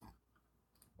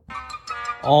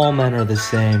All men are the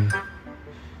same.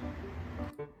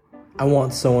 I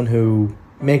want someone who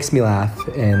makes me laugh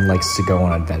and likes to go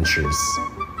on adventures.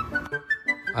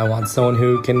 I want someone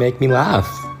who can make me laugh.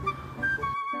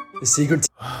 The secret.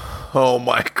 Oh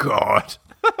my god.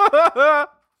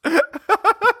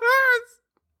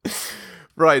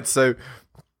 Right, so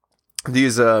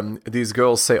these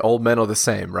girls say all men are the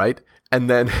same, right? And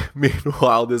then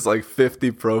meanwhile there's like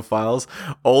 50 profiles,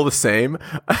 all the same,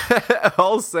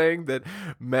 all saying that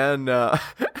men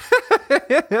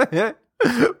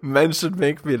men should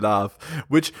make me laugh,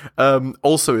 which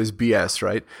also is BS,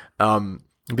 right?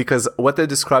 Because what they're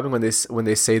describing when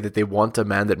they say that they want a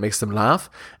man that makes them laugh,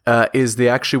 is they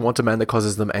actually want a man that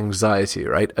causes them anxiety,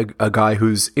 right? A guy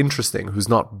who's interesting, who's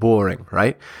not boring,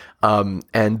 right?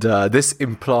 And this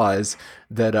implies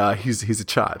that he's a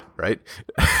child, right?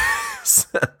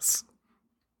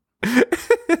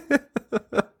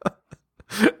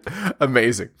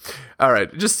 Amazing. All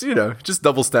right, just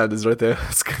double standards right there.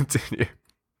 Let's continue.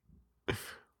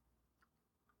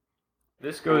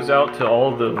 This goes out to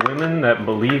all the women that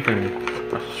believe in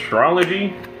astrology.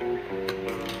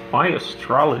 Why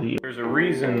astrology? There's a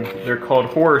reason they're called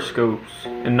horoscopes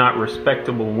and not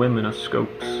respectable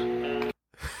womenoscopes.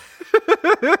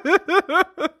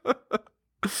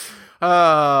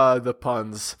 The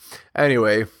puns.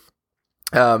 Anyway,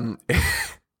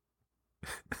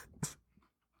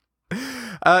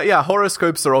 yeah,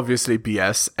 horoscopes are obviously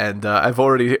BS, and I've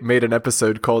already made an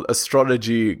episode called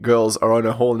Astrology Girls Are on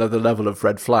a Whole Nother Level of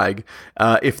Red Flag.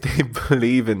 If they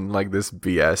believe in like this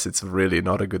BS, it's really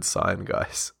not a good sign,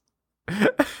 guys.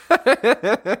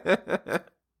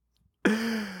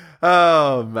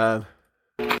 Oh, man.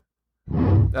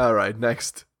 All right,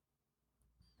 next.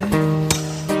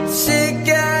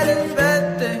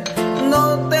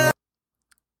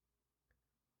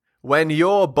 When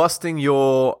you're busting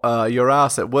your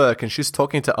ass at work and she's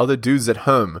talking to other dudes at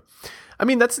home. I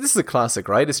mean, this is a classic,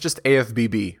 right? It's just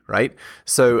AFBB, right?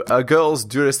 So a girl's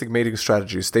dualistic mating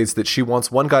strategy states that she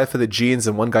wants one guy for the genes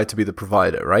and one guy to be the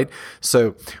provider, right?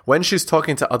 So when she's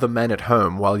talking to other men at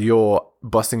home while you're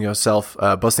busting your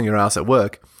ass at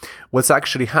work, what's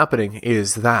actually happening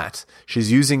is that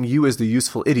she's using you as the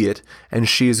useful idiot, and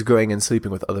she's going and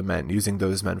sleeping with other men, using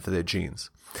those men for their genes.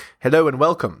 Hello and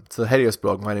welcome to the Helios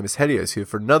blog. My name is Helios, here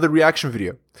for another reaction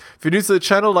video. If you're new to the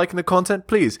channel, liking the content,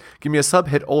 please give me a sub,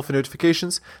 hit all for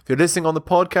notifications. If you're listening on the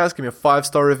podcast, give me a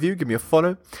 5-star review, give me a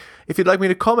follow. If you'd like me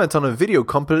to comment on a video,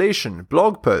 compilation,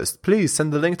 blog post, please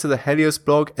send the link to the Helios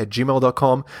blog at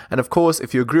gmail.com. And of course,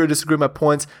 if you agree or disagree with my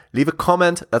points, leave a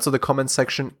comment. That's what the comment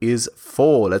section is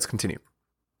for. Let's continue.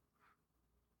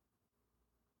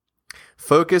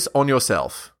 Focus on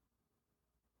yourself.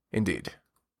 Indeed.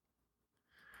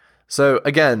 So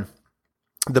again,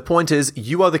 the point is,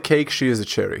 you are the cake, she is a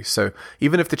cherry. So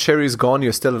even if the cherry is gone,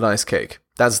 you're still a nice cake.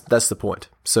 That's the point.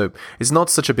 So it's not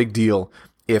such a big deal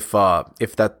if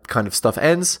that kind of stuff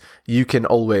ends. You can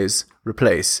always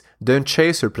replace. Don't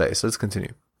chase, replace. Let's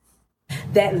continue.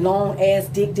 That long ass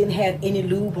dick didn't have any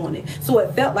lube on it, so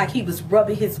it felt like he was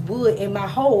rubbing his wood in my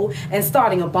hole and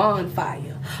starting a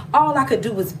bonfire. All I could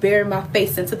do was bury my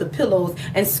face into the pillows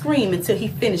and scream until he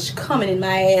finished coming in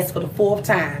my ass for the 4th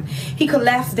time. He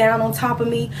collapsed down on top of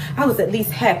me. I was at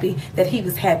least happy that he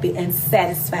was happy and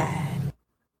satisfied.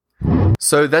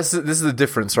 So this is the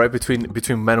difference, right, between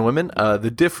men and women.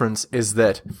 The difference is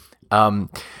that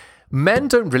men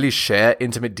don't really share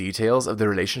intimate details of their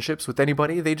relationships with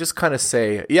anybody. They just kind of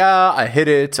say, yeah, I hit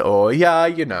it, or yeah,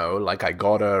 like I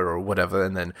got her, or whatever.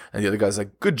 And the other guy's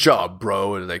like, good job,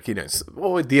 bro. And like,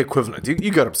 or the equivalent. You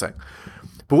get what I'm saying.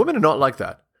 But women are not like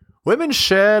that. Women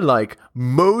share like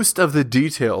most of the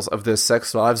details of their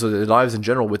sex lives or their lives in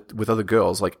general with other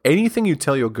girls. Like anything you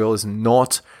tell your girl is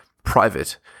not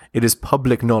private. It is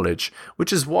public knowledge,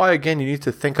 which is why, again, you need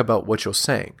to think about what you're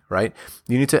saying, right?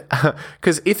 You need to,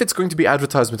 because if it's going to be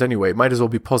advertisement anyway, it might as well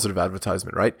be positive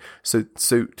advertisement, right? So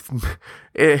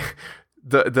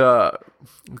the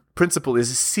principle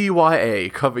is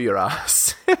CYA, cover your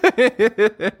ass.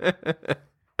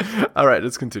 All right,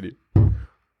 let's continue.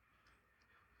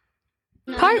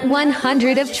 Part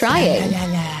 100 of trying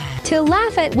to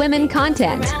laugh at women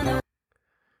content.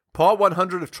 Part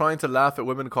 100 of trying to laugh at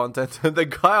women content, and the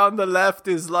guy on the left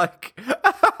is like,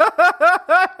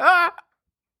 I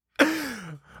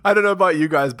don't know about you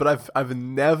guys, but I've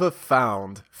never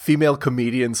found female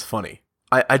comedians funny.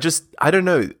 I don't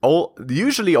know.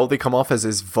 Usually all they come off as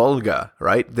is vulgar,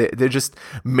 right? They're just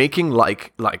making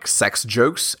like sex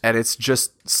jokes, and it's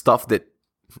just stuff that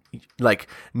like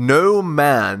no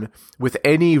man with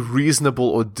any reasonable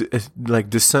or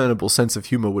discernible sense of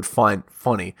humor would find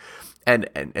funny.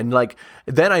 And like,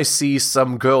 then I see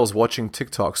some girls watching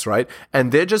TikToks, right?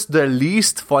 And they're just the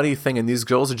least funny thing, and these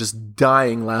girls are just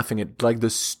dying laughing at like the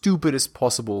stupidest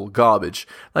possible garbage.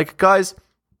 Like, guys,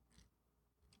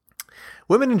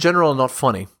 women in general are not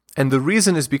funny. And the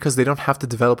reason is because they don't have to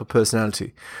develop a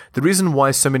personality. The reason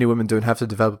why so many women don't have to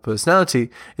develop a personality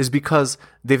is because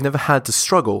they've never had to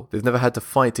struggle. They've never had to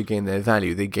fight to gain their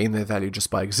value. They gain their value just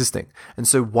by existing. And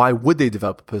so why would they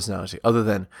develop a personality other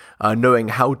than knowing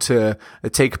how to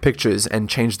take pictures and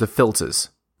change the filters?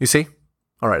 You see?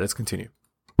 All right, let's continue.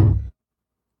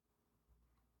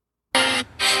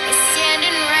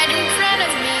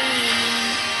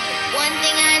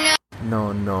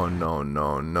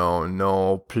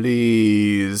 No,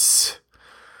 please.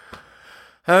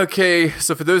 Okay,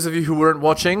 so for those of you who weren't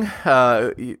watching,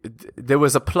 there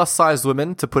was a plus-sized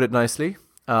woman, to put it nicely,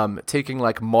 taking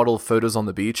like model photos on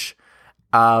the beach.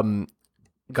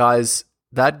 Guys,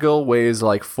 that girl weighs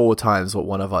like 4 times what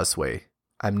one of us weigh.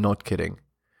 I'm not kidding.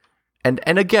 And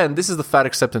again, this is the fat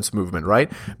acceptance movement,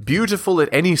 right? Beautiful at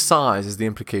any size is the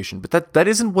implication, but that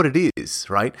isn't what it is,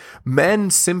 right? Men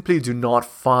simply do not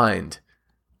find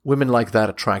women like that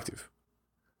attractive.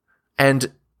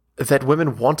 And that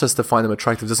women want us to find them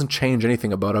attractive doesn't change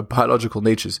anything about our biological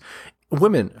natures.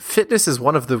 Women, fitness is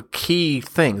one of the key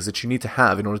things that you need to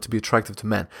have in order to be attractive to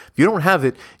men. If you don't have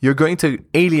it, you're going to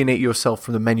alienate yourself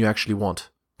from the men you actually want.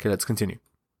 Okay, let's continue.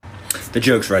 The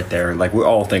joke's right there. Like, we're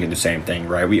all thinking the same thing,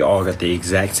 right? We all got the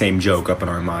exact same joke up in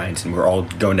our minds, and we're all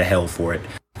going to hell for it.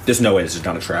 There's no way this is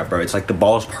not a trap, bro. It's like the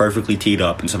ball's perfectly teed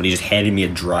up, and somebody just handed me a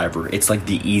driver. It's like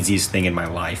the easiest thing in my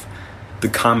life. The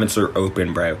comments are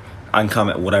open, bro. I can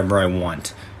comment whatever I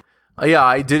want. Yeah,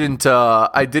 I didn't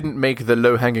make the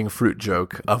low-hanging fruit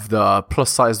joke of the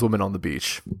plus-sized woman on the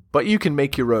beach, but you can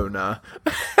make your own.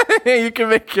 You can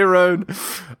make your own.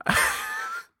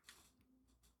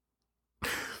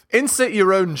 Insert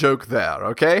your own joke there,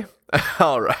 okay?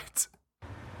 All right.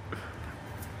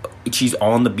 She's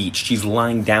on the beach. She's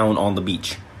lying down on the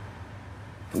beach.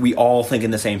 We all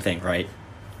thinking the same thing, right?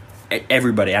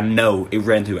 Everybody, I know it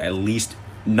ran through at least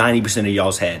 90% of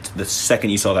y'all's heads the second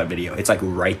you saw that video. It's like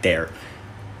right there.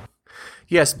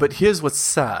 Yes, but here's what's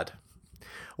sad.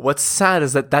 What's sad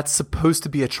is that that's supposed to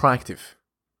be attractive.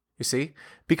 You see?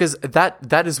 Because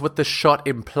that is what the shot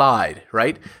implied,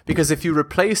 right? Because if you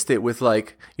replaced it with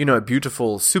like, you know, a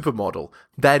beautiful supermodel,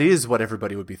 that is what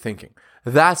everybody would be thinking.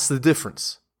 That's the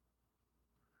difference.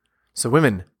 So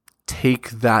women, take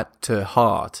that to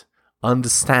heart.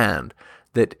 Understand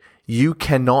that you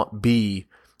cannot be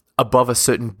above a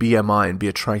certain BMI and be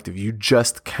attractive. You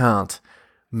just can't.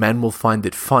 Men will find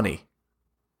it funny.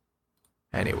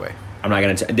 Anyway. I'm not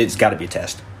going to... It's got to be a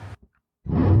test.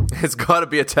 It's got to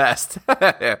be a test.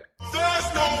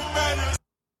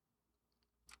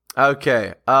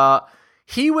 Okay.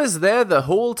 He was there the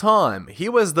whole time. He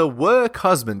was the work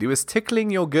husband. He was tickling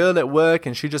your girl at work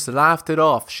and she just laughed it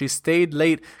off. She stayed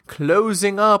late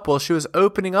closing up while she was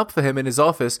opening up for him in his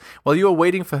office while you were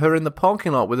waiting for her in the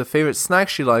parking lot with a favorite snack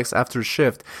she likes after a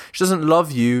shift. She doesn't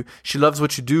love you. She loves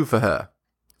what you do for her.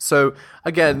 So,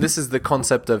 again, this is the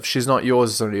concept of she's not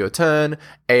yours, it's only your turn,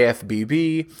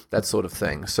 AFBB, that sort of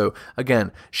thing. So,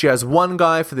 again, she has one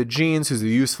guy for the jeans who's a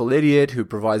useful idiot who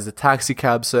provides the taxi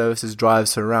cab services,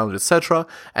 drives her around, etc.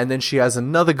 And then she has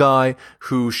another guy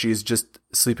who she's just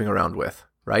sleeping around with,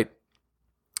 right?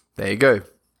 There you go.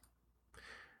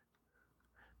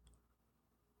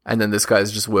 And then this guy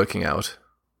is just working out.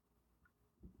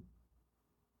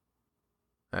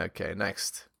 Okay,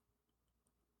 next.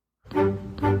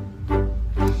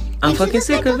 I'm fucking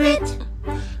sick of it.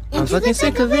 I'm fucking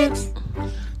sick of it.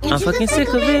 I'm fucking sick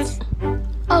of it.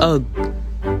 Oh.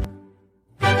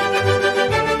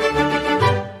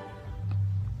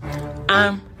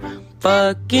 I'm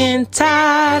fucking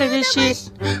tired of this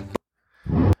shit.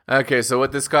 Okay, so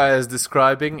what this guy is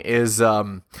describing is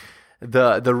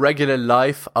the regular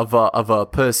life of a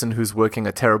person who's working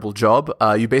a terrible job.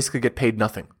 You basically get paid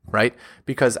nothing, right?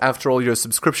 Because after all your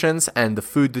subscriptions and the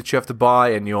food that you have to buy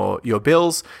and your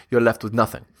bills, you're left with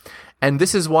nothing. And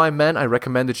this is why, men, I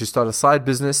recommend that you start a side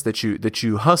business, that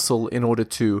you hustle in order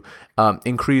to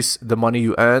increase the money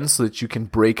you earn so that you can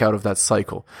break out of that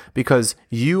cycle. Because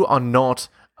you are not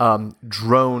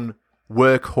drone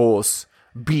workhorse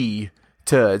bee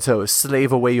to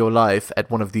slave away your life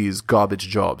at one of these garbage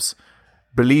jobs.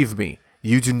 Believe me,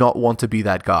 you do not want to be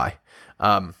that guy.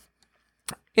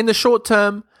 In the short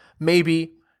term,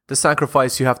 maybe the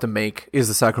sacrifice you have to make is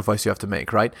the sacrifice you have to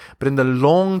make, right? But in the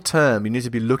long term, you need to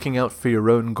be looking out for your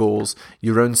own goals,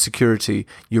 your own security,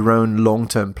 your own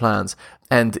long-term plans,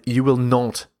 and you will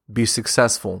not be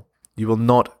successful. You will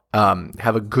not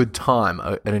have a good time,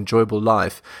 an enjoyable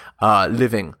life,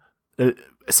 living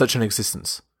such an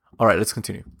existence. All right, let's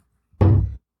continue.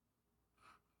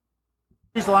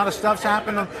 A lot of stuff's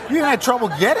happened. You even had trouble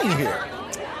getting here.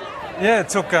 Yeah, it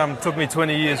took me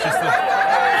 20 years just to... Go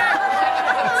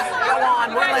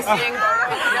on, we're listening.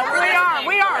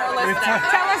 We are listening.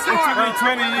 Tell us more. It took me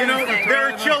 20 years. You know, there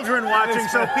are children watching,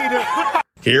 so Peter...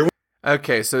 Here.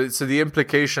 Okay, so the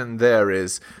implication there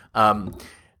is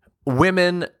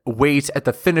women wait at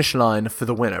the finish line for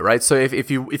the winner, right? So if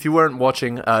you weren't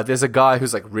watching, there's a guy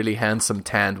who's like really handsome,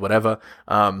 tanned, whatever.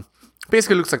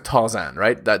 Basically looks like Tarzan,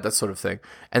 right? That sort of thing.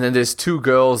 And then there's two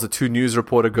girls, the two news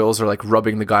reporter girls are like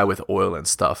rubbing the guy with oil and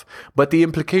stuff. But the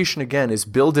implication again is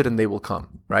build it and they will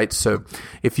come, right? So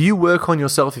if you work on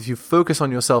yourself, if you focus on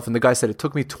yourself, and the guy said it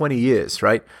took me 20 years,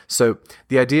 right? So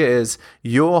the idea is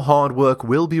your hard work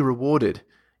will be rewarded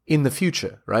in the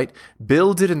future, right?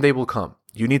 Build it and they will come.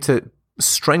 You need to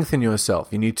strengthen yourself.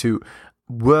 You need to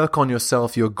work on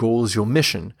yourself, your goals, your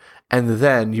mission, and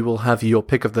then you will have your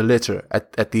pick of the litter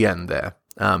at the end there.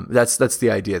 That's the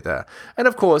idea there. And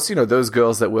of course, you know, those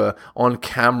girls that were on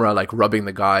camera, like rubbing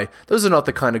the guy, those are not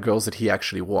the kind of girls that he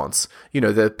actually wants. You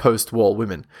know, they're post-war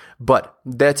women, but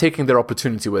they're taking their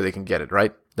opportunity where they can get it,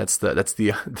 right? That's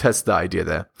the idea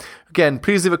there. Again,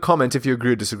 please leave a comment if you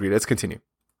agree or disagree. Let's continue.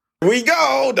 Here we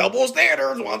go, double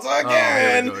standards once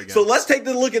again. Here we go again. So let's take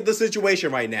a look at the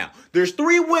situation right now. There's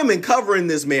 3 women covering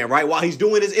this man, right, while he's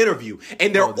doing his interview.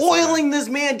 And they're oiling this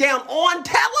man down on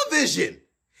television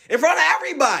in front of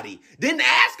everybody. Didn't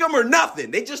ask him or nothing.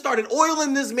 They just started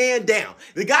oiling this man down.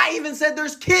 The guy even said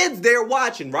there's kids there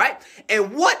watching, right?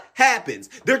 And what happens?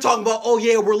 They're talking about, oh,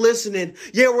 yeah, we're listening.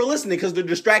 Yeah, we're listening because they're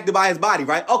distracted by his body,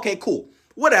 right? Okay, cool.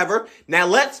 Whatever. Now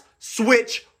let's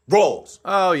switch roles.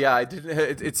 Oh yeah, I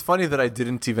didn't. It's funny that I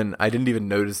didn't even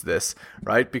notice this,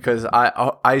 right? Because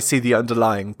I see the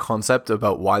underlying concept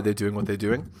about why they're doing what they're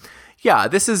doing. Yeah,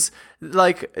 this is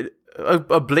like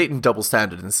a blatant double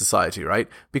standard in society, right?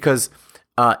 Because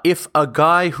if a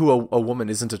guy who a woman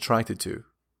isn't attracted to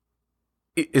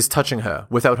is touching her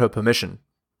without her permission,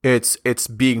 it's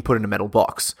being put in a metal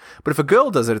box. But if a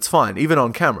girl does it, it's fine, even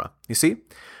on camera. You see?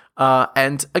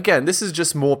 And again, this is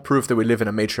just more proof that we live in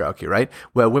a matriarchy, right?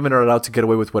 Where women are allowed to get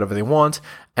away with whatever they want,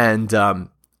 and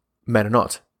men are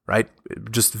not, right?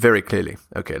 Just very clearly.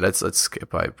 Okay, let's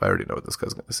skip. I already know what this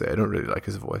guy's going to say. I don't really like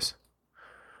his voice.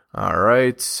 All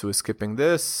right, so we're skipping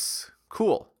this.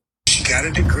 Cool. She got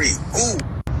a degree. Ooh.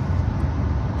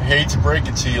 I hate to break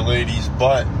it to you, ladies,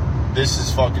 but this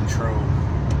is fucking true.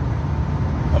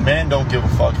 A man don't give a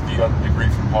fuck if you got a degree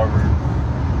from Harvard.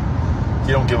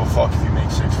 He don't give a fuck if you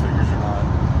make 6 figures or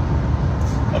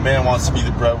not. A man wants to be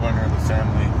the breadwinner of the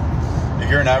family. If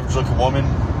you're an average-looking woman,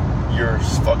 you're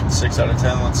fucking 6 out of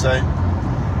 10, let's say,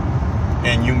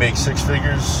 and you make 6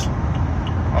 figures,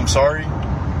 I'm sorry,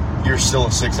 you're still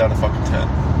a 6 out of fucking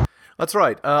 10. That's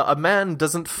right. A man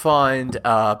doesn't find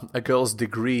a girl's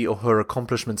degree or her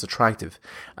accomplishments attractive.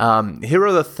 Here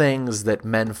are the things that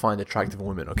men find attractive in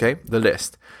women, okay? The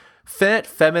list. Fit,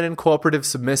 feminine, cooperative,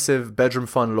 submissive, bedroom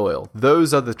fun, loyal.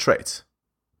 Those are the traits.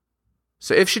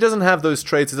 So if she doesn't have those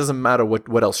traits, it doesn't matter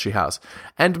what else she has.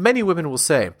 And many women will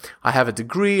say, I have a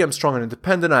degree, I'm strong and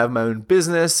independent, I have my own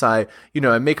business, I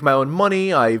make my own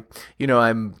money, I'm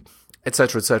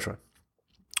etc., etc.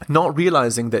 Not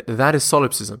realizing that is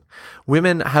solipsism.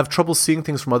 Women have trouble seeing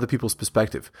things from other people's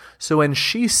perspective. So when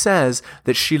she says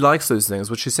that she likes those things,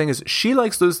 what she's saying is she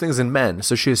likes those things in men,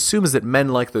 so she assumes that men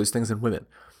like those things in women.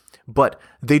 But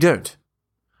they don't.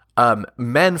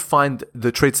 Men find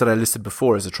the traits that I listed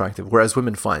before as attractive, whereas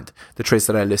women find the traits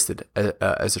that I listed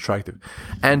as attractive.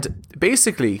 And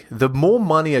basically, the more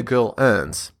money a girl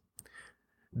earns,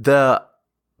 the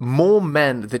more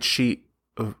men that she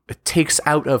takes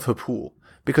out of her pool.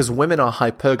 Because women are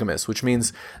hypergamous, which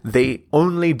means they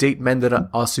only date men that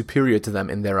are superior to them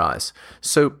in their eyes.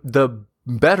 So the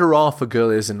better off a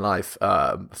girl is in life,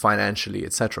 financially,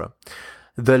 etc.,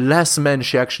 the less men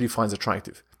she actually finds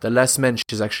attractive, the less men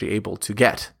she's actually able to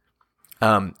get.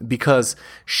 Because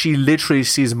she literally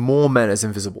sees more men as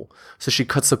invisible. So she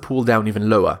cuts the pool down even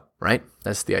lower, right?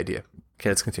 That's the idea. Okay,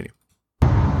 let's continue.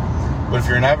 But if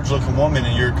you're an average-looking woman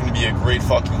and you're going to be a great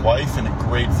fucking wife and a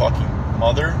great fucking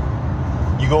mother,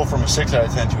 you go from a 6 out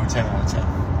of 10 to a 10 out of 10.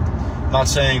 I'm not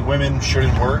saying women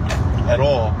shouldn't work at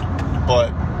all, but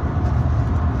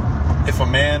if a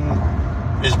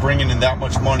man is bringing in that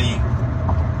much money,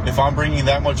 if I'm bringing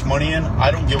that much money in, I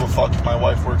don't give a fuck if my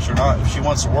wife works or not. If she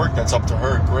wants to work, that's up to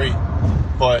her, great.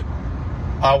 But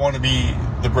I want to be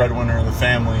the breadwinner of the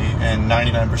family, and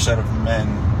 99% of men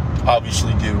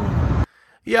obviously do.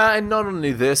 Yeah, and not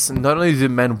only this, not only do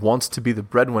men want to be the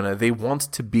breadwinner, they want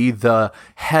to be the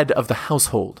head of the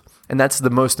household. And that's the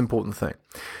most important thing.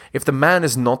 If the man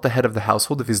is not the head of the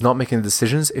household, if he's not making the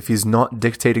decisions, if he's not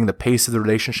dictating the pace of the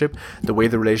relationship, the way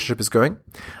the relationship is going,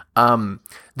 the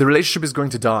relationship is going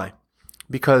to die.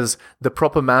 Because the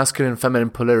proper masculine and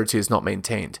feminine polarity is not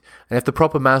maintained. And if the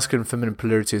proper masculine and feminine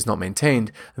polarity is not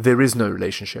maintained, there is no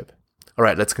relationship. All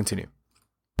right, let's continue.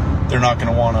 They're not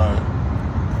going to want to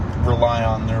rely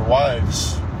on their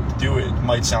wives to do it. It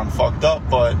might sound fucked up,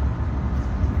 but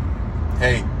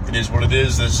hey, it is what it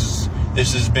is.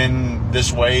 This has been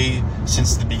this way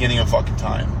since the beginning of fucking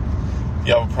time. If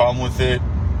you have a problem with it,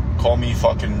 call me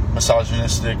fucking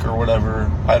misogynistic or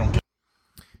whatever. I don't give.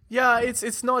 Yeah,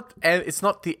 it's not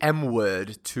the M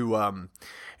word to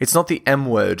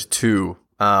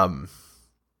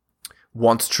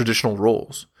want traditional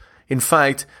roles. In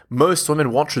fact, most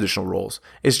women want traditional roles.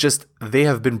 It's just they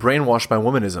have been brainwashed by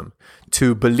womanism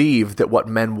to believe that what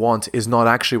men want is not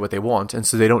actually what they want, and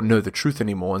so they don't know the truth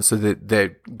anymore, and so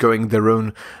they're going their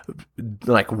own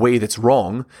way that's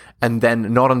wrong, and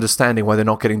then not understanding why they're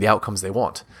not getting the outcomes they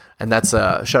want. And that's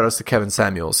shout outs to Kevin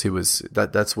Samuels.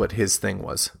 That's what his thing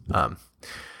was.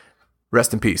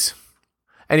 Rest in peace.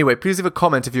 Anyway, please leave a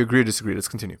comment if you agree or disagree. Let's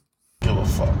continue. Give a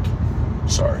fuck.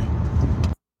 Sorry.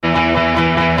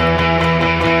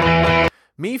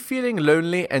 Me feeling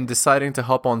lonely and deciding to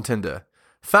hop on Tinder.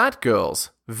 Fat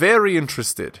girls, very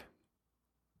interested.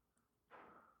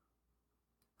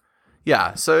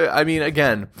 Yeah, so, I mean,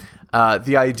 again,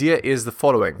 the idea is the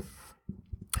following.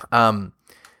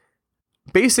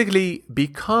 Basically,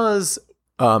 because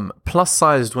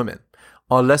plus-sized women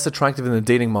are less attractive in the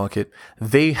dating market,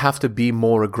 they have to be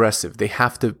more aggressive. They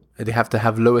have to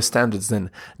have lower standards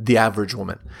than the average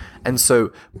woman. And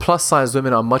so plus-sized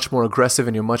women are much more aggressive,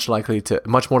 and you're much more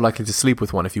likely to sleep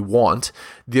with one if you want.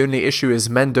 The only issue is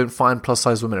men don't find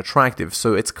plus-sized women attractive.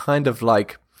 So it's kind of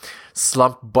like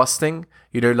slump busting.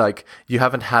 You know, like you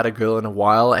haven't had a girl in a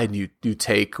while and you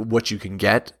take what you can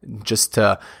get just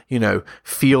to,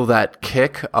 feel that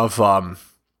kick of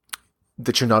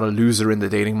that you're not a loser in the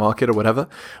dating market or whatever.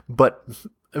 But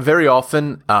very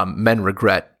often men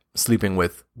regret sleeping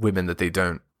with women that they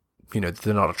don't,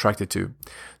 they're not attracted to.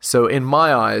 So in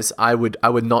my eyes, I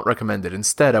would not recommend it.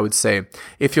 Instead, I would say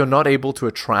if you're not able to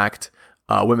attract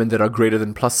women that are greater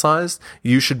than plus size,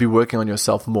 you should be working on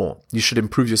yourself more. You should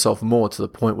improve yourself more to the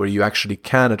point where you actually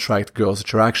can attract girls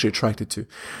that you're actually attracted to.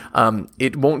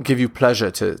 It won't give you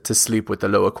pleasure to sleep with the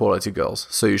lower quality girls,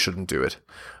 so you shouldn't do it.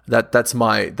 That's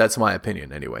my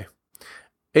opinion anyway.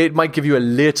 It might give you a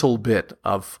little bit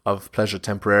of pleasure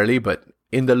temporarily, but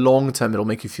in the long term, it'll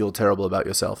make you feel terrible about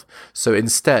yourself. So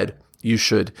instead, you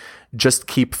should just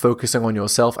keep focusing on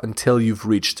yourself until you've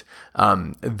reached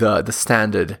the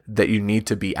standard that you need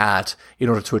to be at in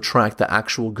order to attract the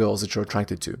actual girls that you're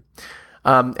attracted to.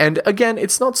 And again,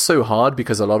 it's not so hard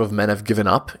because a lot of men have given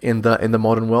up in the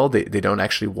modern world. They don't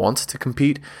actually want to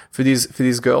compete for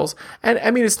these girls. And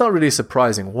I mean, it's not really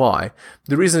surprising why.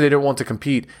 The reason they don't want to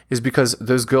compete is because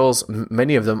those girls,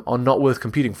 many of them, are not worth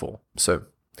competing for. So,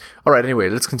 all right, anyway,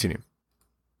 let's continue.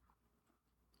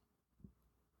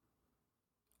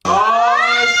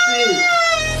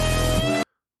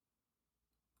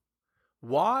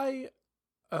 Why?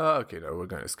 Okay, no, we're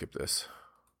going to skip this.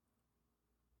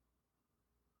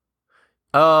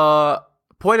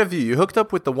 Point of view. You hooked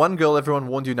up with the one girl everyone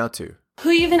warned you not to.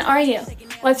 Who even are you?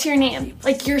 What's your name?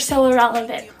 Like, you're so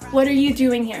irrelevant. What are you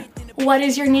doing here? What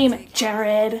is your name?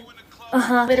 Jared.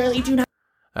 Literally do not.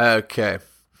 Okay.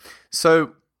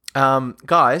 So,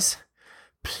 guys,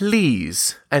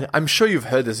 please, and I'm sure you've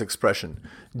heard this expression,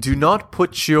 do not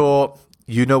put your,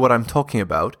 you know what I'm talking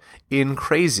about, in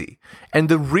crazy. And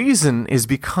the reason is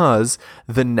because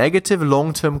the negative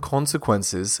long-term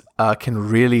consequences can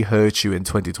really hurt you in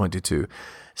 2022.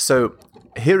 So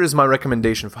here is my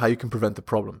recommendation for how you can prevent the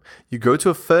problem. You go to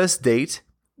a first date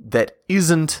that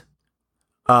isn't,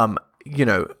 at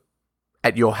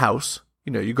your house.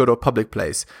 You go to a public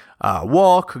place,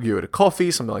 walk, you go to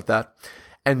coffee, something like that.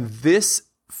 And this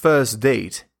first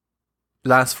date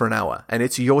lasts for an hour, and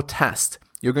it's your test.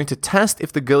 You're going to test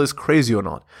if the girl is crazy or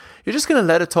not. You're just going to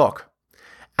let her talk.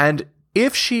 And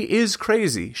if she is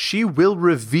crazy, she will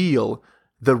reveal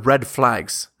the red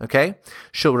flags, okay?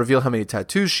 She'll reveal how many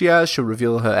tattoos she has. She'll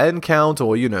reveal her end count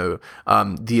or, the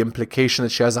implication that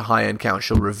she has a high end count.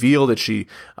 She'll reveal that she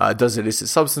does illicit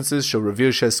substances. She'll reveal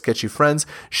she has sketchy friends.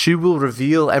 She will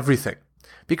reveal everything.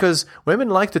 Because women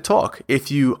like to talk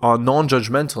if you are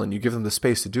non-judgmental and you give them the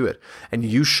space to do it. And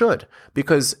you should.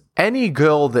 Because any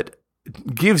girl that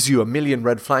gives you a million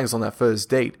red flags on that first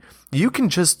date, you can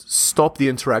just stop the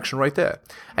interaction right there.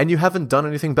 And you haven't done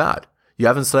anything bad. You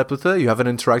haven't slept with her. You haven't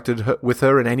interacted with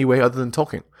her in any way other than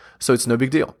talking. So it's no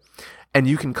big deal. And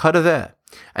you can cut her there.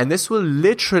 And this will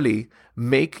literally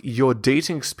make your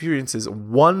dating experiences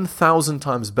 1,000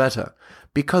 times better.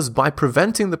 Because by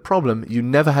preventing the problem, you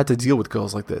never had to deal with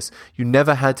girls like this. You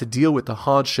never had to deal with the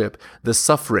hardship, the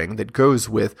suffering that goes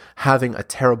with having a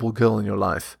terrible girl in your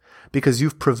life. Because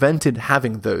you've prevented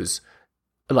having those,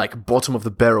 like, bottom of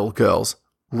the barrel girls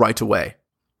right away.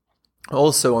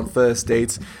 Also, on first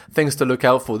dates, things to look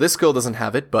out for. This girl doesn't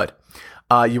have it, but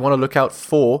you want to look out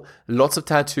for lots of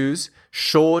tattoos,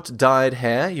 short dyed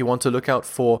hair. You want to look out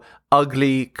for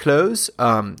ugly clothes.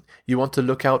 You want to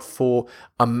look out for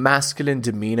a masculine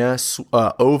demeanor,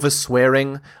 over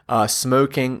swearing,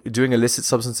 smoking, doing illicit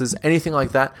substances, anything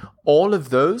like that. All of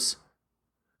those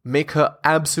make her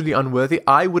absolutely unworthy.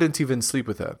 I wouldn't even sleep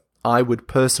with her. I would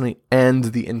personally end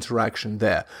the interaction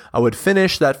there. I would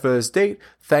finish that first date,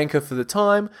 thank her for the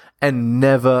time, and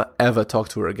never ever talk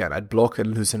to her again. I'd block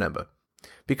and lose her number.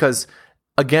 Because,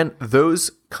 again,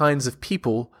 those kinds of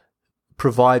people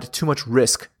provide too much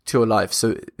risk to your life,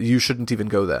 so you shouldn't even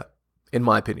go there, in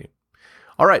my opinion.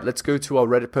 All right, let's go to our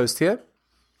Reddit post here.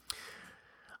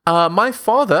 My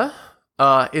father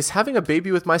is having a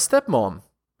baby with my stepmom.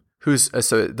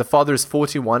 So the father is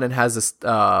 41 and has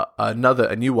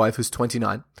a new wife who's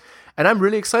 29. And I'm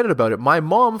really excited about it. My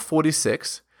mom,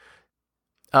 46,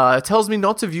 tells me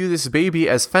not to view this baby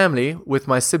as family with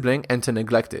my sibling and to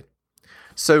neglect it.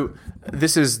 So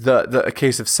this is a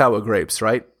case of sour grapes,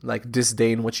 right? Like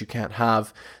disdain what you can't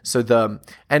have.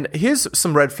 And here's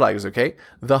some red flags, okay?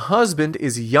 The husband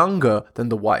is younger than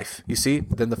the wife, you see,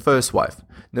 than the first wife.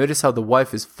 Notice how the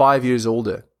wife is 5 years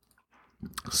older.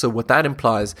 So what that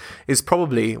implies is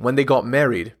probably when they got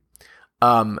married,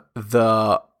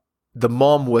 the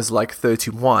mom was like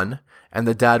 31 and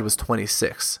the dad was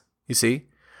 26. You see?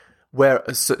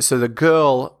 So the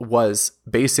girl was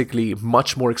basically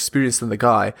much more experienced than the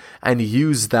guy and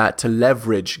used that to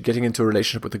leverage getting into a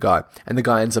relationship with the guy, and the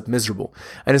guy ends up miserable.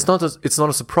 And it's not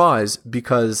a surprise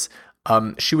because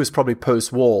she was probably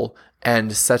post-war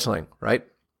and settling, right?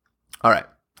 All right.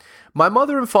 My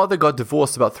mother and father got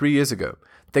divorced about 3 years ago.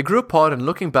 They grew apart, and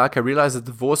looking back, I realized that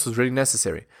divorce was really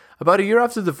necessary. About a year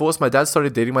after the divorce, my dad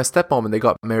started dating my stepmom, and they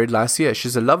got married last year.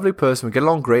 She's a lovely person, we get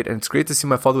along great, and it's great to see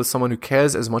my father with someone who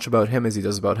cares as much about him as he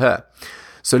does about her.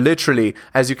 So literally,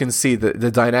 as you can see,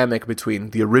 the dynamic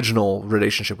between the original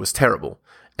relationship was terrible.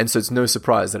 And so it's no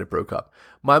surprise that it broke up.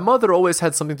 My mother always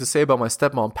had something to say about my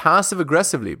stepmom,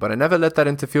 passive-aggressively, but I never let that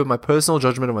interfere with my personal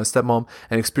judgment of my stepmom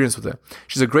and experience with her.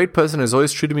 She's a great person and has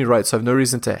always treated me right, so I have no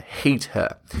reason to hate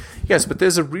her. Yes, but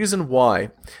there's a reason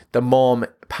why the mom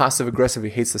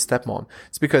passive-aggressively hates the stepmom.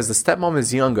 It's because the stepmom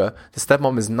is younger, the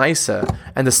stepmom is nicer,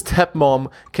 and the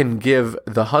stepmom can give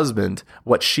the husband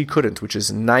what she couldn't, which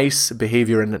is nice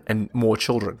behavior and more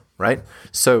children, right?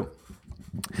 So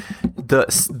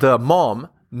the mom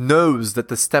knows that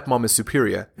the stepmom is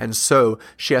superior, and so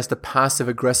she has to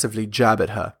passive-aggressively jab at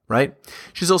her, right?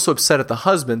 She's also upset at the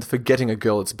husband for getting a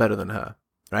girl that's better than her,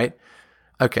 right?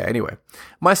 Okay, anyway.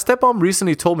 My stepmom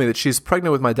recently told me that she's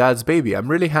pregnant with my dad's baby. I'm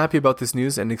really happy about this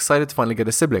news and excited to finally get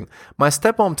a sibling. My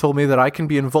stepmom told me that I can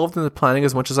be involved in the planning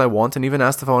as much as I want, and even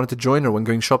asked if I wanted to join her when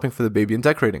going shopping for the baby and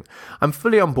decorating. I'm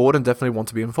fully on board and definitely want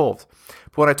to be involved.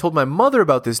 But when I told my mother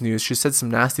about this news, she said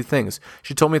some nasty things.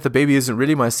 She told me that the baby isn't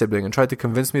really my sibling and tried to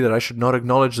convince me that I should not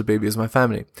acknowledge the baby as my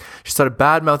family. She started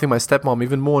bad-mouthing my stepmom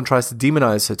even more and tries to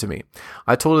demonize her to me.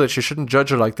 I told her that she shouldn't judge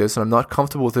her like this, and I'm not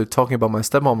comfortable with her talking about my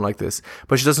stepmom like this,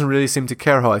 but she doesn't really seem to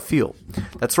care how I feel.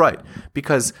 That's right,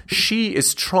 because she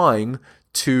is trying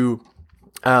to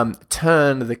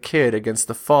turn the kid against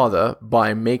the father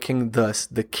by making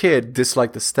the kid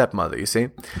dislike the stepmother, you see?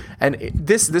 And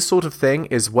this sort of thing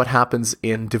is what happens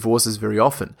in divorces very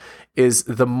often, is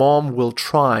the mom will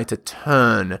try to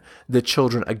turn the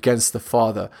children against the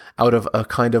father out of a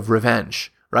kind of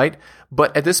revenge, right?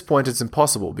 But at this point, it's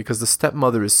impossible because the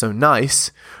stepmother is so nice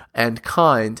and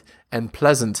kind and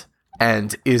pleasant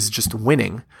and is just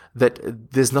winning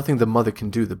that there's nothing the mother can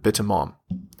do, the bitter mom.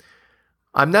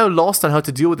 I'm now lost on how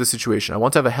to deal with the situation. I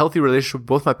want to have a healthy relationship with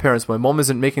both my parents, but my mom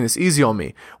isn't making this easy on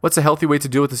me. What's a healthy way to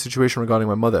deal with the situation regarding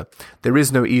my mother? There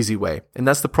is no easy way. And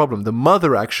that's the problem. The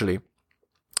mother actually,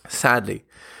 sadly,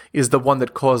 is the one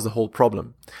that caused the whole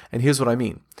problem. And here's what I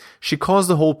mean. She caused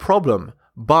the whole problem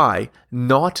by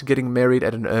not getting married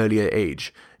at an earlier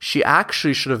age. She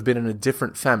actually should have been in a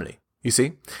different family. You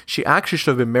see? She actually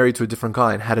should have been married to a different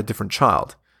guy and had a different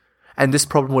child. And this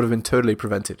problem would have been totally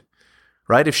prevented.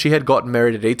 Right? If she had gotten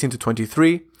married at 18 to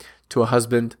 23 to a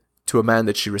husband to a man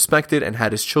that she respected and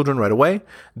had his children right away,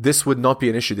 this would not be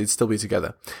an issue. They'd still be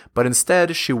together. But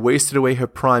instead, she wasted away her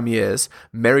prime years,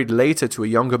 married later to a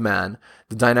younger man.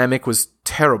 The dynamic was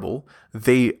terrible.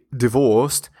 They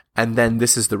divorced, and then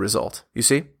this is the result. You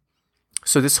see?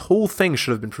 So this whole thing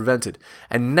should have been prevented.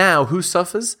 And now, who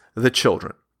suffers? The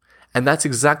children. And that's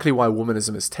exactly why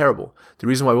womanism is terrible. The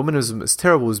reason why womanism is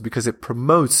terrible is because it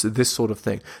promotes this sort of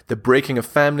thing. The breaking of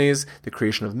families, the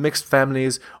creation of mixed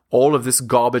families, all of this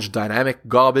garbage, dynamic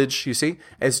garbage, you see?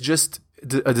 It's just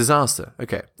a disaster.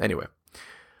 Okay, anyway.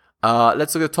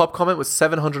 Let's look at the top comment with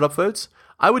 700 upvotes.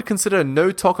 I would consider a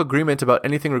no-talk agreement about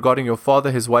anything regarding your father,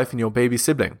 his wife, and your baby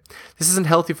sibling. This isn't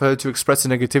healthy for her to express a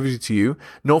negativity to you,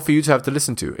 nor for you to have to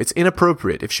listen to. It's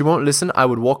inappropriate. If she won't listen, I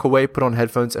would walk away, put on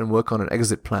headphones, and work on an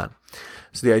exit plan.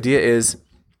 So the idea is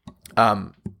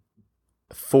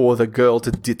for the girl to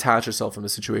detach herself from the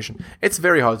situation. It's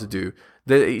very hard to do.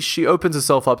 She opens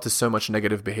herself up to so much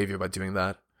negative behavior by doing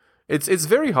that. It's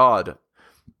very hard.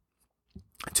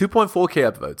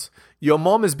 2.4k upvotes. Your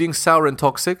mom is being sour and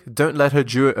toxic. Don't let her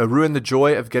ruin the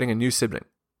joy of getting a new sibling.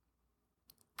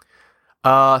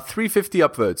 350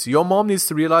 upvotes. Your mom needs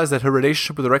to realize that her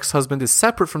relationship with her ex-husband is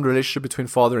separate from the relationship between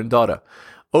father and daughter.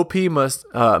 OP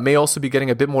may also be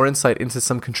getting a bit more insight into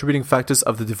some contributing factors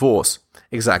of the divorce.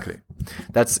 Exactly.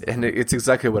 It's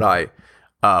exactly what I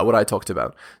talked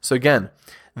about. So again,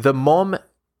 the mom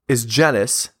is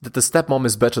jealous that the stepmom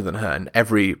is better than her in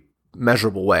every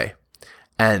measurable way.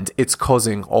 And it's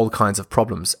causing all kinds of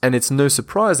problems. And it's no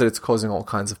surprise that it's causing all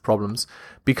kinds of problems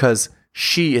because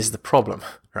she is the problem,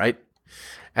 right?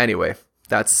 Anyway,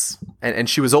 and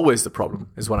she was always the problem,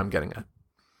 is what I'm getting at.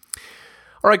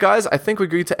 All right, guys, I think we're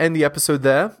going to end the episode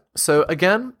there. So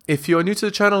again, if you're new to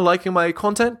the channel, liking my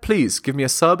content, please give me a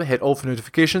sub, hit all for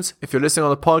notifications. If you're listening on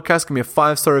the podcast, give me a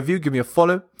 5-star review, give me a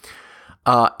follow.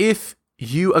 If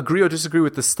you agree or disagree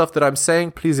with the stuff that I'm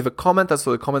saying, please leave a comment. That's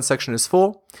what the comment section is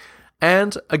for.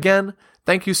 And again,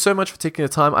 thank you so much for taking the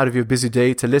time out of your busy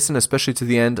day to listen, especially to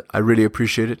the end. I really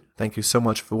appreciate it. Thank you so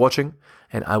much for watching,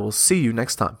 and I will see you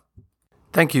next time.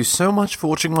 Thank you so much for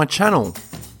watching my channel.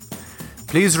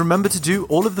 Please remember to do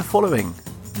all of the following.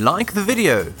 Like the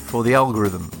video for the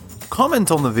algorithm. Comment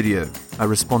on the video. I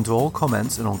respond to all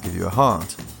comments and I'll give you a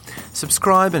heart.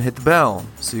 Subscribe and hit the bell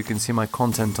so you can see my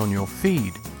content on your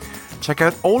feed. Check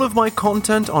out all of my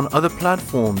content on other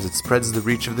platforms. It spreads the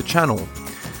reach of the channel.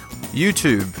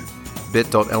 YouTube,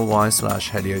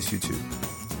 bit.ly/Helios YouTube.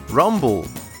 Rumble,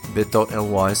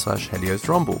 bit.ly/Helios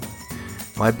Rumble.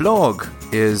 My blog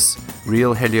is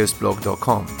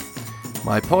realheliosblog.com.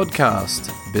 My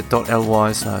podcast,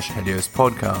 bit.ly/Helios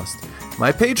Podcast.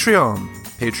 My Patreon,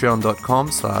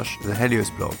 patreon.com/The Helios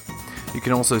Blog. You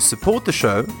can also support the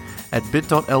show at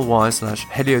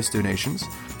bit.ly/Helios Donations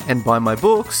and buy my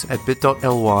books at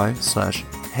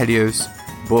bit.ly/Helios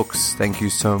Books. Thank you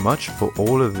so much for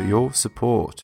all of your support.